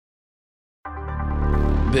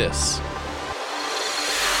This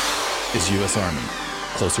is U.S. Army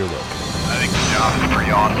Closer Look. I think the job is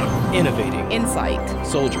pretty awesome. Innovating. Insight.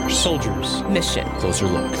 Soldiers. Mission. Closer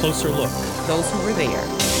Look. Closer look. Those who were there.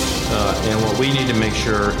 And what we need to make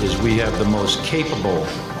sure is we have the most capable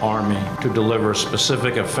Army to deliver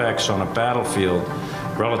specific effects on a battlefield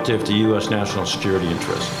relative to U.S. national security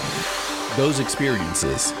interests. Those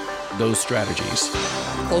experiences, those strategies.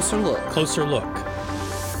 Closer look. Closer look.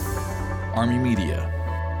 Army Media.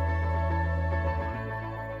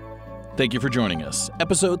 Thank you for joining us.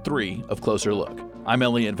 Episode 3 of Closer Look. I'm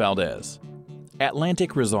Elliot Valdez.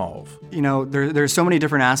 Atlantic Resolve. You know, there's so many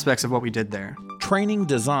different aspects of what we did there. Training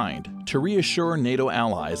designed to reassure NATO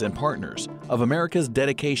allies and partners of America's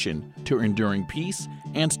dedication to enduring peace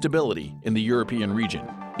and stability in the European region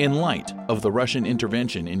in light of the Russian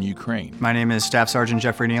intervention in Ukraine. My name is Staff Sergeant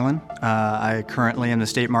Jeffrey Nealon. I currently am the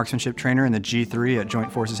State Marksmanship Trainer in the G3 at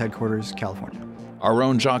Joint Forces Headquarters, California. Our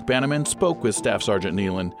own Jacques Banneman spoke with Staff Sergeant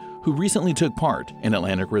Nealon, who recently took part in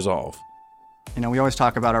Atlantic Resolve. You know, we always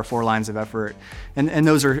talk about our 4 lines of effort, and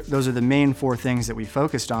those are the main 4 things that we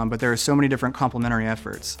focused on, but there are so many different complementary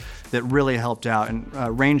efforts that really helped out. And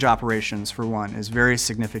range operations, for one, is very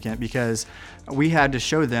significant because we had to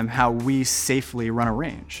show them how we safely run a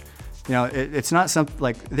range. You know, it's not something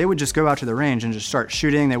like they would just go out to the range and just start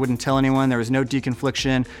shooting. They wouldn't tell anyone. There was no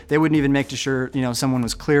deconfliction. They wouldn't even make sure, you know, someone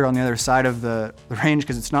was clear on the other side of the range,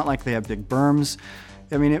 because it's not like they have big berms.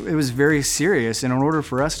 I mean, it was very serious, and in order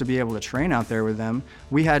for us to be able to train out there with them,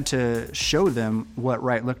 we had to show them what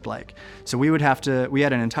right looked like. So we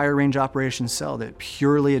had an entire range operations cell that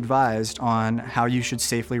purely advised on how you should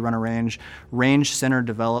safely run a range-centered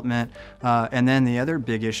development, and then the other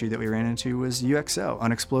big issue that we ran into was UXO,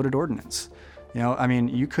 unexploded ordnance. You know, I mean,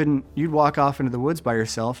 you'd walk off into the woods by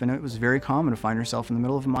yourself, and it was very common to find yourself in the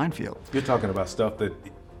middle of a minefield. You're talking about stuff that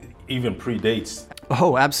even predates.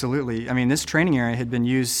 Oh, absolutely. I mean, this training area had been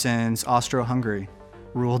used since Austro-Hungary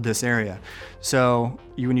ruled this area. So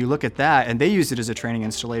when you look at that, and they used it as a training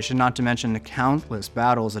installation, not to mention the countless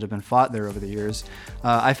battles that have been fought there over the years.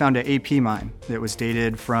 I found an AP mine that was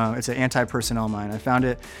dated from, it's an anti-personnel mine. I found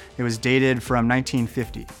it was dated from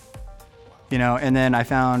 1950. You know, and then I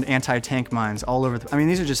found anti-tank mines all over. I mean,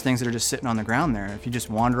 these are just things that are just sitting on the ground there if you just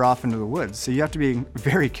wander off into the woods. So you have to be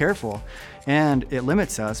very careful. And it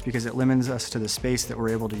limits us because it limits us to the space that we're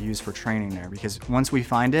able to use for training there. Because once we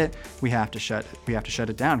find it, we have to shut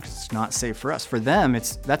it down because it's not safe for us. For them,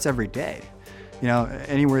 that's every day. You know,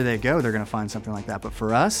 anywhere they go, they're going to find something like that. But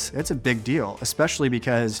for us, it's a big deal, especially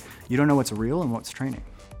because you don't know what's real and what's training.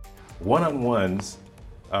 One-on-ones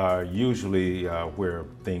are usually where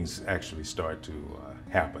things actually start to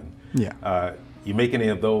happen. Yeah. You make any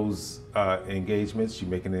of those engagements, you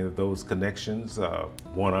make any of those connections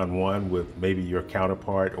one-on-one with maybe your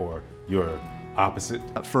counterpart or your opposite?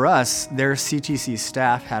 For us, their CTC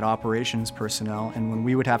staff had operations personnel, and when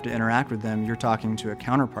we would have to interact with them, you're talking to a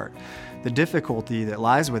counterpart. The difficulty that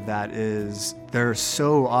lies with that is they're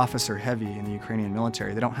so officer heavy in the Ukrainian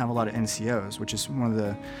military. They don't have a lot of NCOs, which is one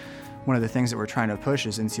of the things that we're trying to push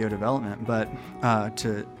is NCO development, but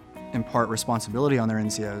to impart responsibility on their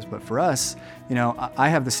NCOs. But for us, you know, I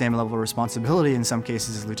have the same level of responsibility in some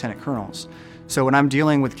cases as lieutenant colonels. So when I'm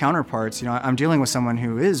dealing with counterparts, you know, I'm dealing with someone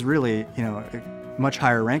who is really, you know, much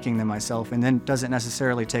higher ranking than myself, and then doesn't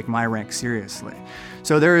necessarily take my rank seriously.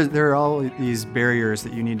 So there are all these barriers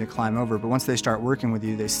that you need to climb over, but once they start working with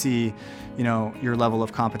you, they see, you know, your level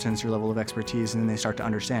of competence, your level of expertise, and then they start to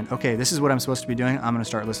understand, okay, this is what I'm supposed to be doing, I'm going to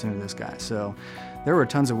start listening to this guy. So there were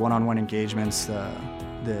tons of one-on-one engagements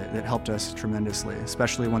that helped us tremendously,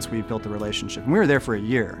 especially once we built the relationship. And we were there for a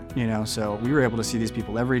year, you know, so we were able to see these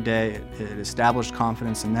people every day. It established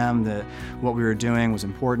confidence in them that what we were doing was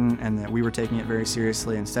important and that we were taking it very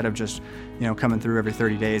seriously instead of just, you know, coming through every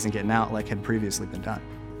 30 days and getting out like had previously been done.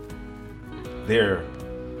 There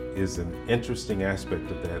is an interesting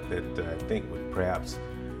aspect of that I think would perhaps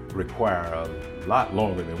require a lot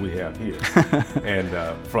longer than we have here. And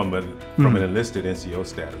from an enlisted NCO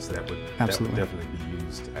status, that would definitely be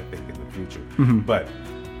used, I think, in the future. Mm-hmm. But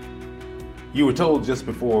you were told just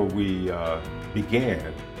before we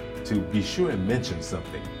began to be sure and mention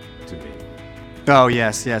something to me. Oh,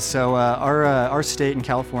 yes. So our state in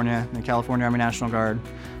California, the California Army National Guard,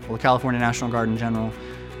 well, the California National Guard in general,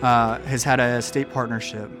 has had a state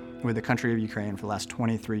partnership with the country of Ukraine for the last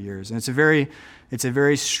 23 years, and it's a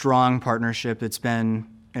very strong partnership. It's been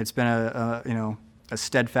a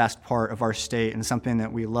steadfast part of our state and something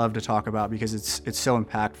that we love to talk about because it's so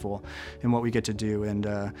impactful in what we get to do.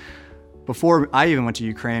 And before I even went to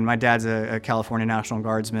Ukraine, my dad's a California National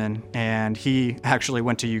Guardsman, and he actually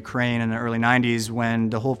went to Ukraine in the early 90s when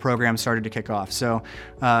the whole program started to kick off. So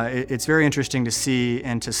it's very interesting to see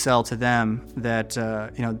and to sell to them that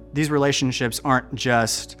these relationships aren't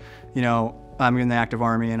just, I'm in the active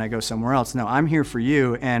Army and I go somewhere else. No, I'm here for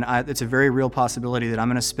you, and it's a very real possibility that I'm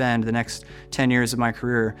going to spend the next 10 years of my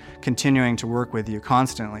career continuing to work with you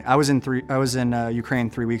constantly. I was in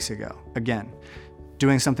Ukraine 3 weeks ago, again,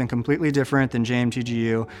 doing something completely different than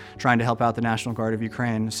JMTGU, trying to help out the National Guard of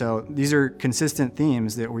Ukraine. So these are consistent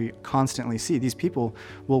themes that we constantly see. These people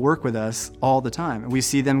will work with us all the time. We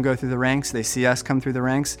see them go through the ranks, they see us come through the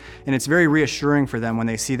ranks, and it's very reassuring for them when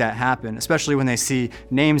they see that happen, especially when they see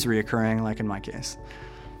names reoccurring, like in my case.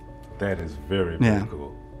 That is very, very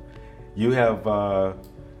cool. You have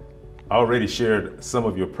already shared some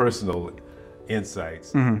of your personal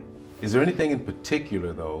insights. Mm-hmm. Is there anything in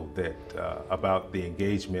particular, though, that about the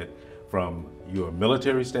engagement from your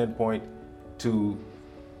military standpoint to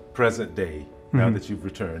present day, now that you've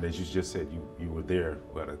returned? As you just said, you were there,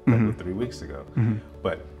 a couple of 3 weeks ago. Mm-hmm.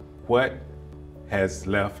 But what has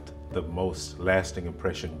left the most lasting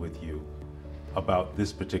impression with you about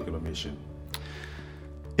this particular mission?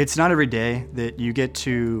 It's not every day that you get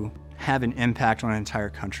to have an impact on an entire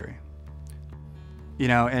country.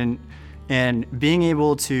 And being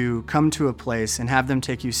able to come to a place and have them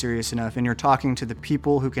take you serious enough, and you're talking to the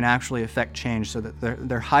people who can actually affect change, so that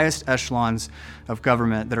they're highest echelons of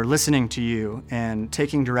government that are listening to you and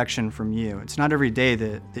taking direction from you. It's not every day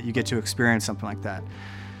that you get to experience something like that.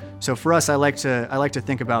 So for us, I like to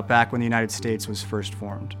think about back when the United States was first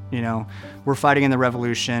formed. We're fighting in the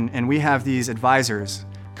Revolution, and we have these advisors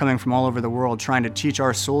coming from all over the world trying to teach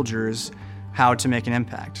our soldiers how to make an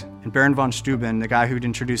impact. And Baron von Steuben, the guy who'd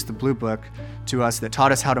introduced the Blue Book to us, that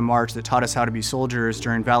taught us how to march, that taught us how to be soldiers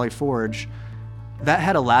during Valley Forge, that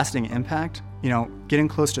had a lasting impact, getting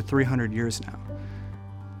close to 300 years now.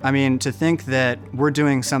 I mean, to think that we're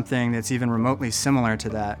doing something that's even remotely similar to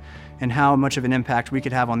that, and how much of an impact we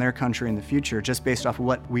could have on their country in the future just based off of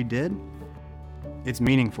what we did, it's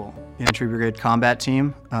meaningful. The Infantry Brigade Combat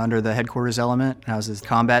Team under the Headquarters Element houses the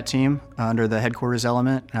Combat Team under the Headquarters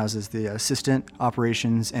Element houses the Assistant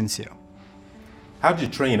Operations NCO. How did you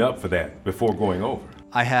train up for that before going over?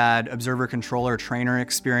 I had observer controller trainer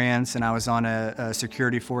experience, and I was on a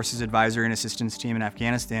security forces advisory and assistance team in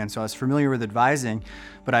Afghanistan, so I was familiar with advising,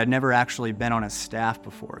 but I'd never actually been on a staff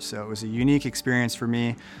before, so it was a unique experience for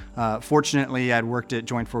me. Fortunately, I'd worked at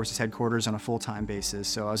Joint Forces Headquarters on a full-time basis,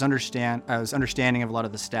 so I was understanding of a lot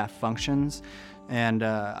of the staff functions, and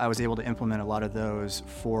I was able to implement a lot of those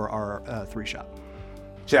for our 3-shop.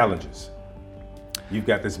 Challenges. You've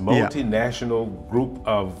got this multinational group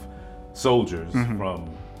of soldiers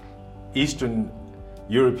from Eastern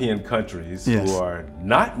European countries who are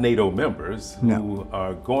not NATO members, who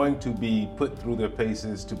are going to be put through their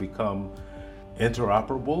paces to become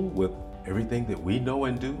interoperable with everything that we know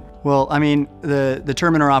and do? Well, I mean, the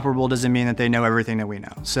term interoperable doesn't mean that they know everything that we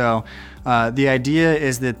know. So the idea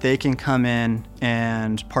is that they can come in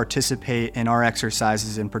and participate in our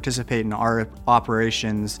exercises and participate in our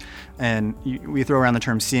operations, and we throw around the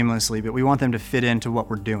term seamlessly, but we want them to fit into what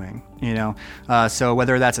we're doing, So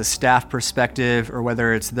whether that's a staff perspective or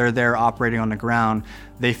whether it's they're there operating on the ground,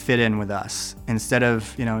 they fit in with us. Instead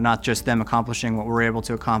of, not just them accomplishing what we're able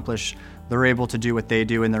to accomplish, they're able to do what they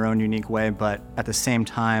do in their own unique way, but at the same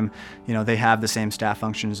time, they have the same staff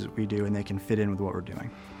functions that we do, and they can fit in with what we're doing.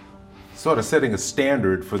 Sort of setting a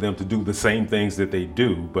standard for them to do the same things that they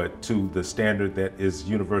do, but to the standard that is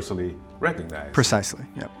universally recognized. Precisely,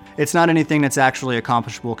 yep. It's not anything that's actually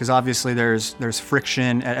accomplishable, because obviously there's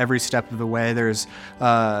friction at every step of the way. There's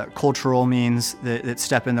cultural means that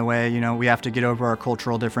step in the way. We have to get over our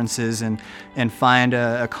cultural differences and find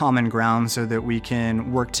a common ground so that we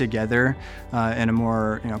can work together in a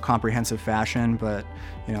more comprehensive fashion. But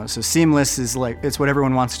so seamless is it's what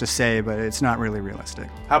everyone wants to say, but it's not really realistic.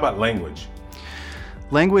 How about language?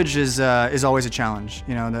 Language is always a challenge.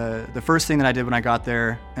 The first thing that I did when I got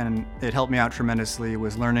there, and it helped me out tremendously,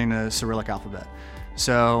 was learning the Cyrillic alphabet.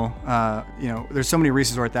 So, there's so many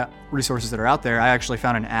resources that are out there. I actually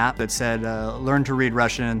found an app that said, learn to read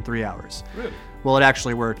Russian in 3 hours. Really? Well, it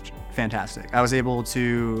actually worked fantastic. I was able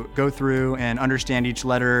to go through and understand each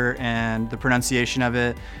letter and the pronunciation of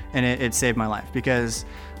it, and it saved my life, because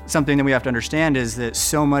something that we have to understand is that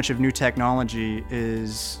so much of new technology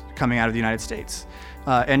is coming out of the United States.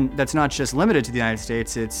 And that's not just limited to the United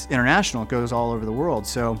States, it's international, it goes all over the world.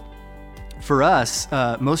 So for us,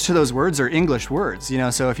 most of those words are English words,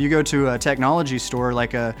 so if you go to a technology store,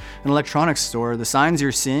 like an electronics store, the signs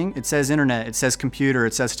you're seeing, it says internet, it says computer,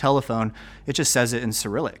 it says telephone, it just says it in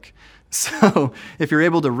Cyrillic. So if you're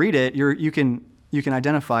able to read it, you can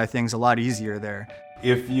identify things a lot easier there.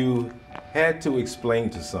 If you had to explain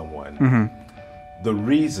to someone the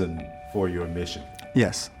reason for your mission,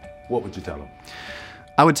 Yes. what would you tell them?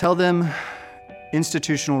 I would tell them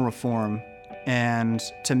institutional reform and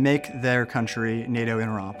to make their country NATO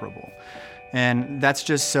interoperable. And that's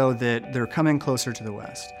just so that they're coming closer to the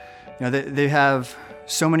West. You know, they have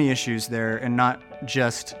so many issues there, and not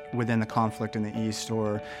just within the conflict in the East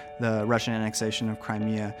or the Russian annexation of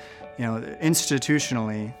Crimea. You know,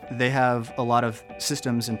 institutionally, they have a lot of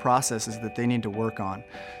systems and processes that they need to work on.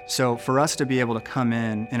 So for us to be able to come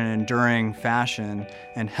in an enduring fashion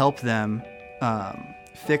and help them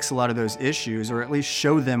fix a lot of those issues, or at least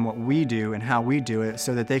show them what we do and how we do it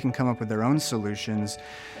so that they can come up with their own solutions,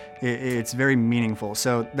 it's very meaningful.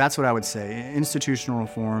 So that's what I would say, institutional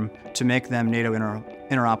reform to make them NATO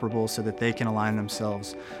interoperable so that they can align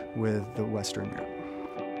themselves with the Western Europe.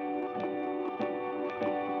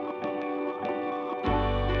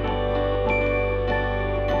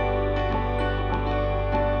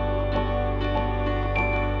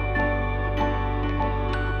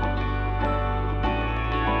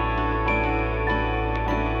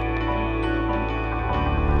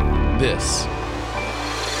 This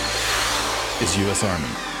is U.S. Army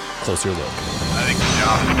Closer Look. I think the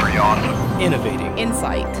job is pretty awesome. Innovating.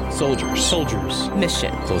 Insight. Soldiers.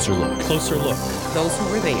 Mission. Closer Look. Those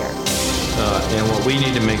who were there. And what we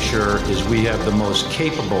need to make sure is we have the most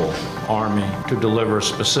capable Army to deliver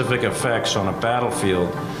specific effects on a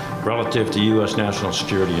battlefield relative to U.S. national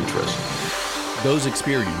security interests. Those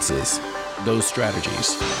experiences, those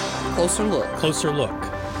strategies. Closer look.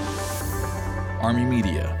 Army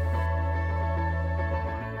Media.